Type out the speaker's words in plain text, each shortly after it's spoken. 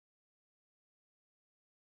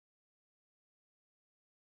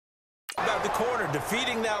inside the corner,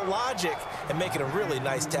 defeating that logic and making a really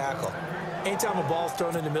nice tackle. Anytime a ball's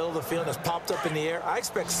thrown in the middle of the field and it's popped up in the air, I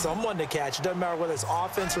expect someone to catch. It doesn't matter whether it's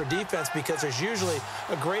offense or defense because there's usually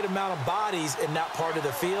a great amount of bodies in that part of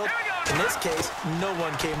the field. In this case, no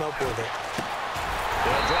one came up with it.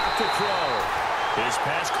 They'll drop to throw. His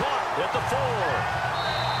pass caught at the 4.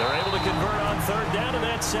 They're able to convert on third down, and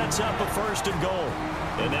that sets up a first and goal.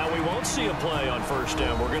 And now we won't see a play on first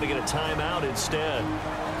down. We're going to get a timeout instead,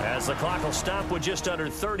 as the clock will stop with just under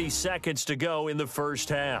 30 seconds to go in the first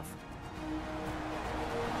half.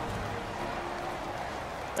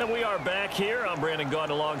 And we are back here. I'm Brandon Gaudin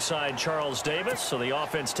alongside Charles Davis. So the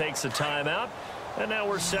offense takes the timeout, and now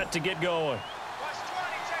we're set to get going.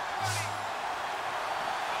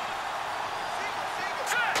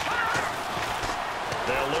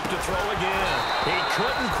 They'll look to throw again. He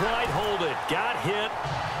couldn't quite hold it. Got hit.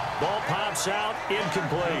 Ball pops out.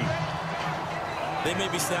 Incomplete. They may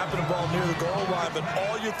be snapping the ball near the goal line, but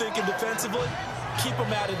all you're thinking defensively, keep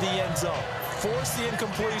them out of the end zone. Force the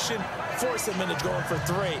incompletion, force them into going for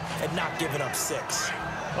 3, and not giving up 6.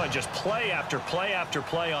 Well, just play after play after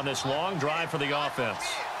play on this long drive for the offense.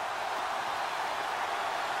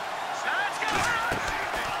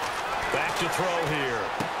 Back to throw here.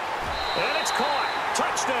 And it's caught.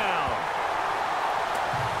 Touchdown.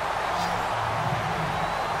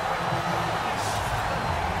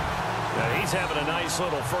 Now he's having a nice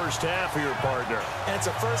little first half for your partner. And it's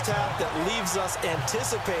a first half that leaves us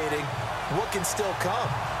anticipating what can still come.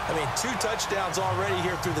 I mean, 2 touchdowns already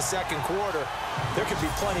here through the second quarter. There could be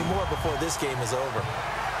plenty more before this game is over.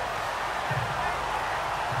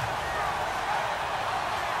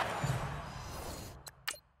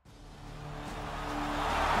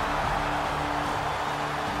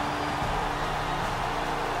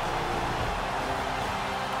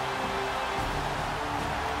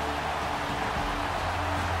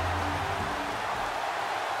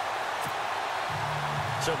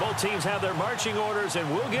 So both teams have their marching orders, and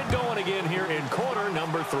we'll get going again here in quarter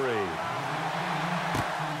number 3.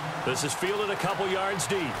 This is fielded a couple yards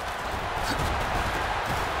deep.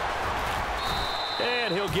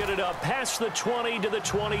 And he'll get it up past the 20 to the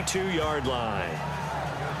 22-yard line.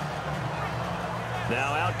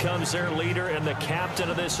 Now out comes their leader and the captain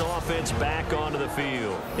of this offense back onto the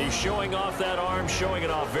field. He's showing off that arm, showing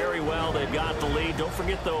it off very well. They've got the lead. Don't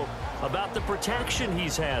forget, though, about the protection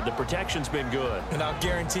he's had. The protection's been good. And I'll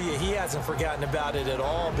guarantee you he hasn't forgotten about it at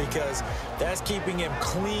all, because that's keeping him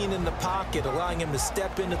clean in the pocket, allowing him to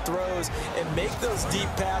step into throws and make those deep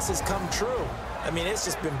passes come true. I mean, it's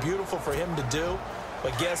just been beautiful for him to do.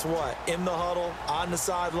 But guess what? In the huddle, on the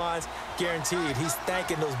sidelines, guaranteed he's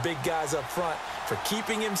thanking those big guys up front for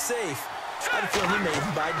keeping him safe. I feel he may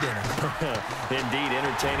even buy dinner. Indeed,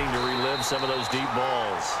 entertaining to relive some of those deep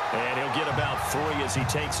balls. And he'll get about 3 as he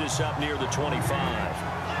takes this up near the 25.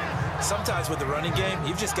 Sometimes with the running game,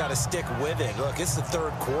 you've just got to stick with it. Look, it's the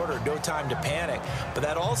third quarter, no time to panic. But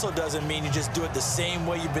that also doesn't mean you just do it the same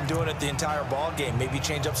way you've been doing it the entire ball game. Maybe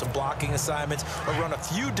change up some blocking assignments or run a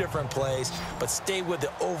few different plays, but stay with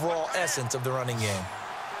the overall essence of the running game.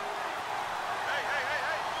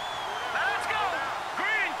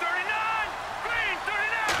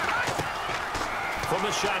 From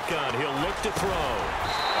the shotgun, he'll look to throw.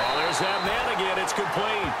 Oh, there's that man again. It's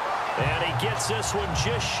complete. And he gets this one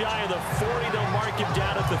just shy of the 40. They'll mark him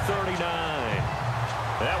down at the 39.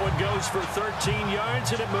 That one goes for 13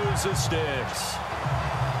 yards, and it moves the sticks.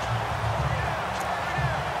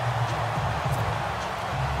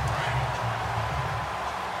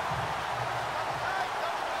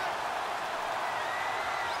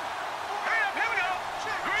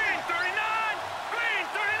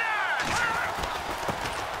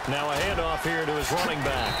 Now a handoff here to his running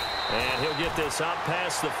back. And he'll get this up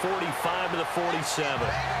past the 45 to the 47.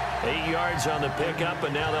 8 yards on the pickup,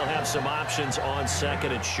 and now they'll have some options on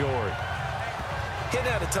second and short. He hadn't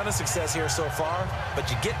had a ton of success here so far, but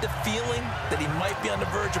you get the feeling that he might be on the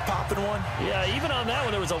verge of popping one. Yeah, even on that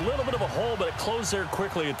one, there was a little bit of a hole, but it closed there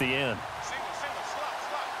quickly at the end.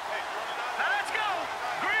 Let's go!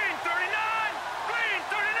 Green 39! Green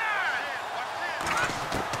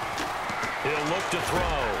 39! He'll look to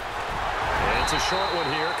throw. And it's a short one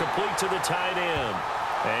here, complete to the tight end.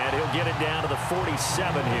 And he'll get it down to the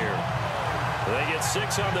 47 here. They get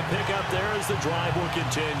 6 on the pickup there as the drive will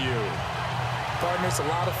continue. Partner, it's a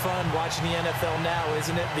lot of fun watching the NFL now,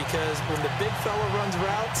 isn't it? Because when the big fella runs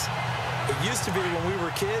routes, it used to be when we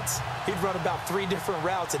were kids, he'd run about 3 different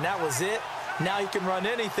routes, and that was it. Now he can run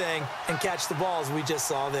anything and catch the balls we just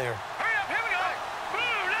saw there. Hurry up, here we go!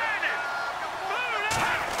 Blue landed! Blue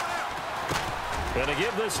landed! Gonna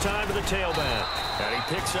give this time to the tailback. And he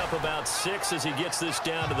picks up about 6 as he gets this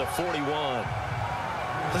down to the 41.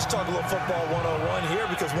 Let's talk a little football 101 here,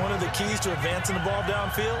 because one of the keys to advancing the ball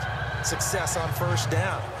downfield, success on first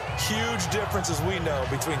down. Huge difference, as we know,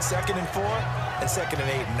 between 2nd and 4 and 2nd and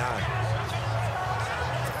 8 and 9.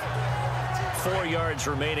 4 yards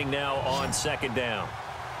remaining now on 2nd down.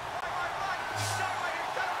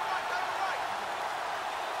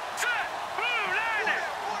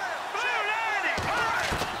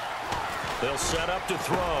 They'll set up to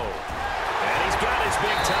throw. And he's got his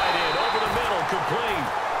big tight end over the middle, complete.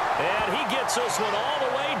 And he gets this one all the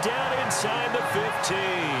way down inside the 15.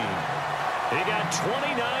 He got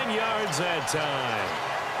 29 yards that time.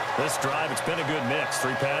 This drive, it's been a good mix.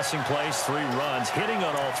 3 passing plays, 3 runs, hitting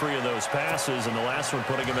on all 3 of those passes, and the last one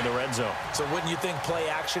putting him in the red zone. So wouldn't you think play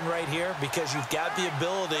action right here? Because you've got the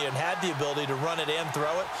ability and had the ability to run it and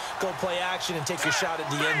throw it. Go play action and take your shot at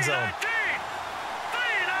the end zone.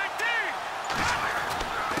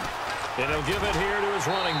 And he'll give it here to his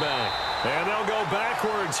running back. And they'll go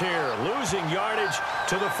backwards here, losing yardage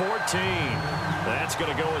to the 14. That's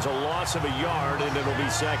going to go as a loss of a yard, and it'll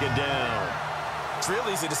be 2nd down. It's real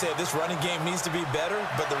easy to say this running game needs to be better,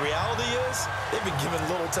 but the reality is they've been given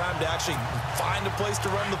little time to actually find a place to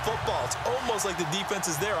run the football. It's almost like the defense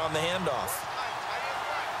is there on the handoff.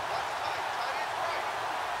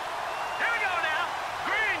 Here we go now.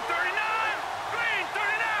 Green 39. Green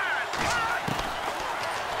 39.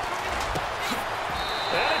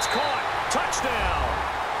 And it's caught. Touchdown.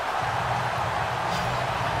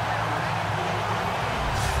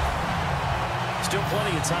 Still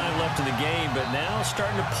plenty of time left in the game, but now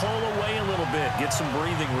starting to pull away a little bit. Get some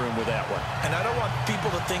breathing room with that one. And I don't want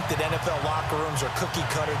people to think that NFL locker rooms are cookie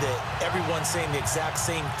cutter, that everyone's saying the exact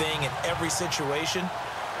same thing in every situation.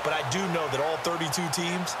 But I do know that all 32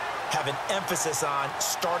 teams have an emphasis on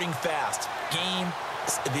starting fast. Game,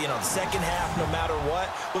 the second half, no matter what,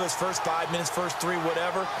 whether it's first 5 minutes, first 3,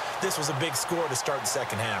 whatever, this was a big score to start the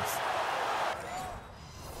second half.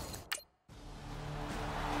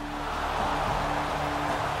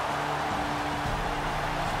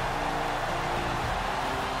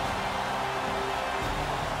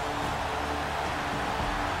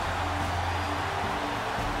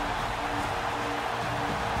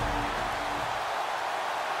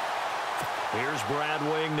 Here's Brad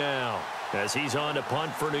Wing now as he's on to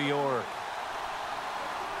punt for New York.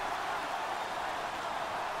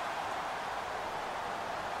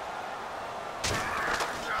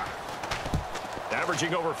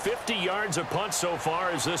 Averaging over 50 yards a punt so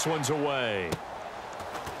far as this one's away.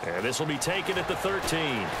 And this will be taken at the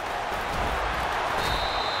 13.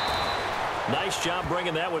 Nice job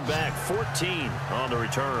bringing that one back. 14 on the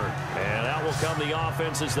return. And out will come the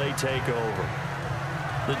offense as they take over.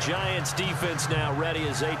 The Giants defense now ready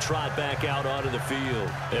as they trot back out onto the field.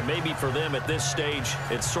 And maybe for them at this stage,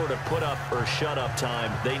 it's sort of put up or shut up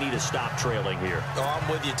time. They need to stop trailing here. Oh, I'm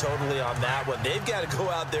with you totally on that one. They've got to go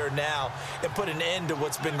out there now and put an end to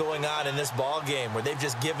what's been going on in this ball game, where they've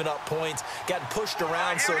just given up points, gotten pushed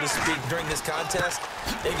around, so to speak, during this contest.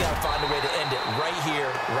 They've got to find a way to end it right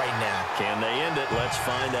here, right now. Can they end it? Let's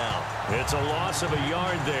find out. It's a loss of a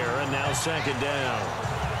yard there, and now 2nd down.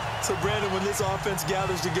 So, Brandon, when this offense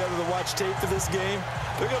gathers together to watch tape for this game,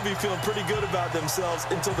 they're going to be feeling pretty good about themselves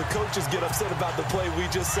until the coaches get upset about the play we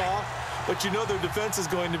just saw. But you know their defense is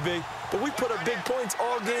going to be. But we put up big points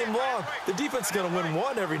all game long. The defense is going to win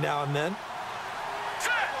one every now and then.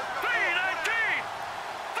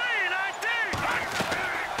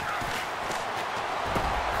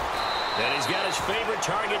 And he's got his favorite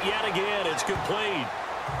target yet again. It's complete.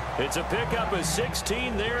 It's a pickup of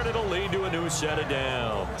 16 there, and it'll lead to a new set of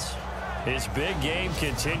downs. His big game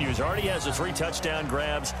continues. Already has the 3 touchdown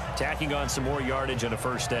grabs, tacking on some more yardage and a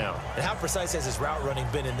first down. And how precise has his route running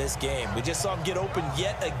been in this game? We just saw him get open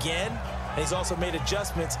yet again, and he's also made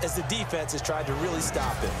adjustments as the defense has tried to really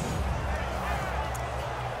stop him.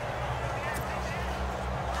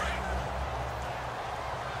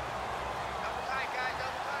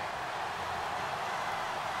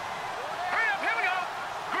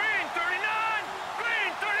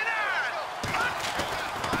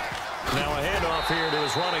 Here to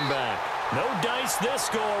his running back. No dice this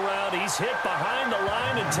go-around. He's hit behind the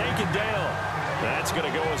line and taken down. That's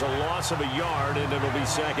going to go as a loss of a yard, and it'll be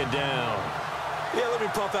 2nd down. Yeah, let me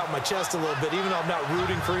puff out my chest a little bit, even though I'm not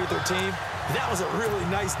rooting for either team. That was a really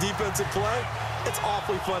nice defensive play. It's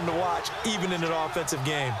awfully fun to watch, even in an offensive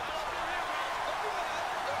game.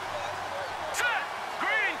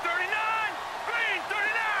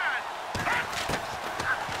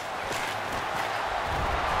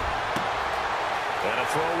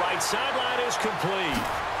 Throw right sideline is complete.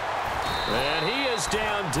 And he is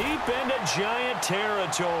down deep into Giant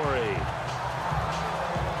territory.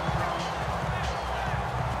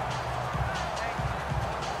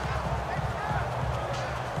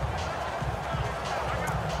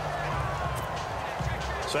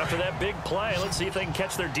 So after that big play, let's see if they can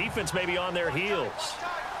catch their defense maybe on their heels.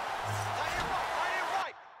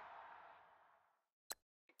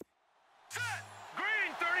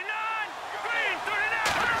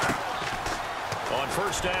 On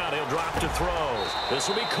first down, he'll drop to throw. This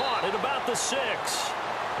will be caught at about the 6.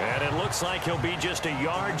 And it looks like he'll be just a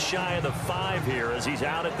yard shy of the 5 here as he's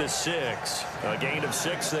out at the 6. A gain of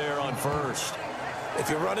 6 there on first. If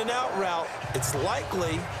you're running out route, it's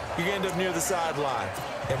likely you're going to end up near the sideline.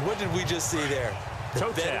 And what did we just see there?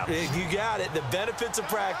 Toe tap. You got it. The benefits of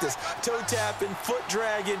practice. Toe tapping, foot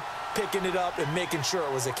dragging, picking it up, and making sure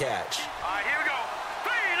it was a catch. All right, here we go.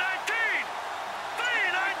 319.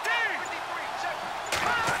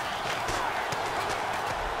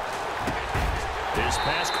 319. His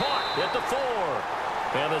pass caught at the 4.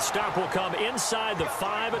 And the stop will come inside the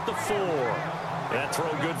 5 at the 4. That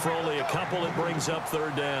throw good for only a couple. It brings up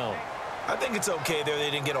third down. I think it's okay there.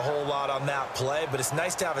 They didn't get a whole lot on that play, but it's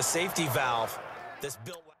nice to have a safety valve that's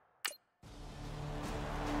built.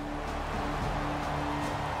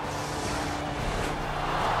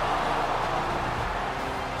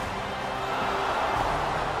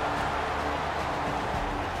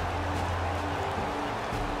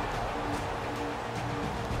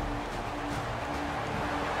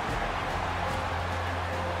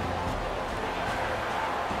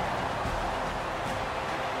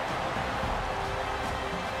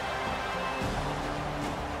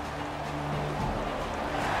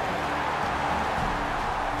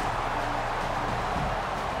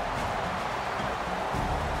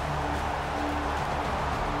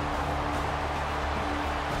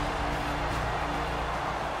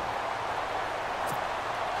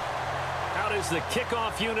 Is the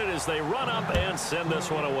kickoff unit as they run up and send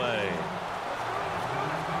this one away.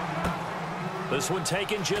 This one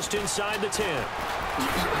taken just inside the 10.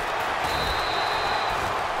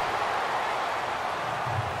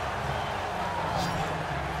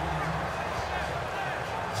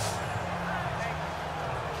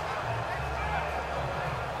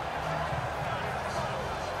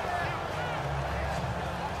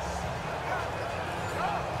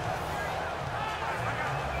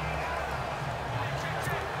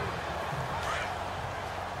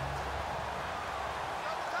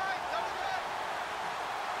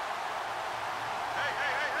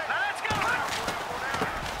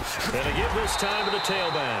 And to give this time to the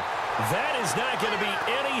tailback. That is not going to be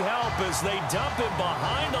any help as they dump him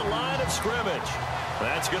behind the line of scrimmage.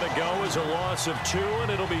 That's going to go as a loss of 2, and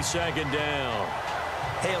it'll be second down.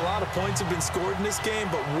 Hey, a lot of points have been scored in this game,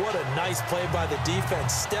 but what a nice play by the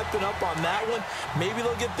defense. Stepping up on that one. Maybe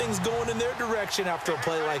they'll get things going in their direction after a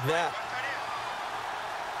play like that.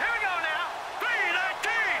 Here we go now.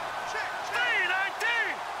 319.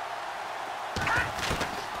 319.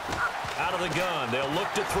 Out of the gun, they'll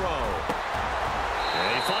look to throw.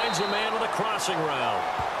 And he finds a man with a crossing route.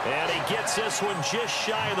 And he gets this one just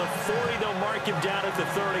shy of the 40. They'll mark him down at the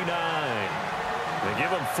 39. They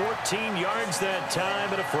give him 14 yards that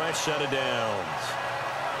time and a fresh set of downs.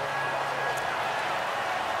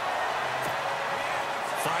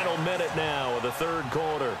 Final minute now of the third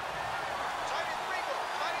quarter.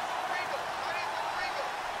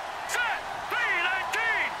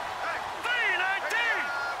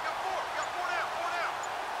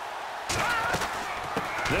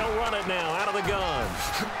 They'll run it now out of the gun.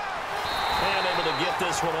 And able to get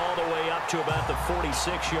this one all the way up to about the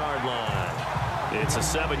 46-yard line. It's a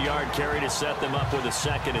 7-yard carry to set them up with a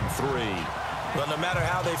 2nd and 3. Well, no matter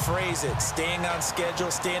how they phrase it, staying on schedule,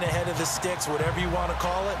 staying ahead of the sticks, whatever you want to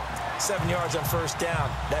call it, 7 yards on first down,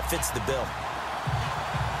 that fits the bill.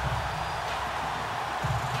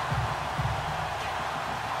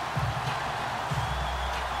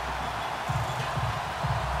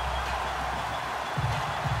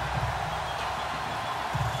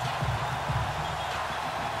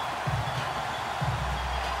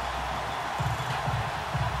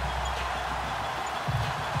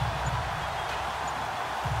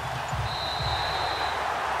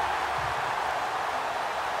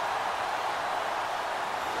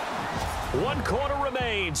 One quarter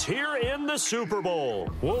remains here in the Super Bowl.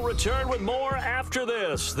 We'll return with more after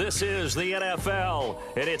this. This is the NFL,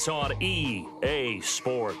 and it's on EA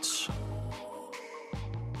Sports.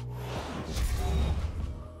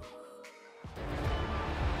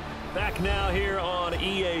 Back now here on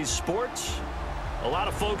EA Sports. A lot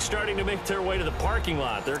of folks starting to make their way to the parking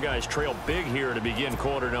lot. Their guys trail big here to begin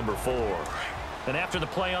quarter number 4. And after the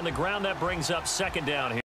play on the ground, that brings up second down here.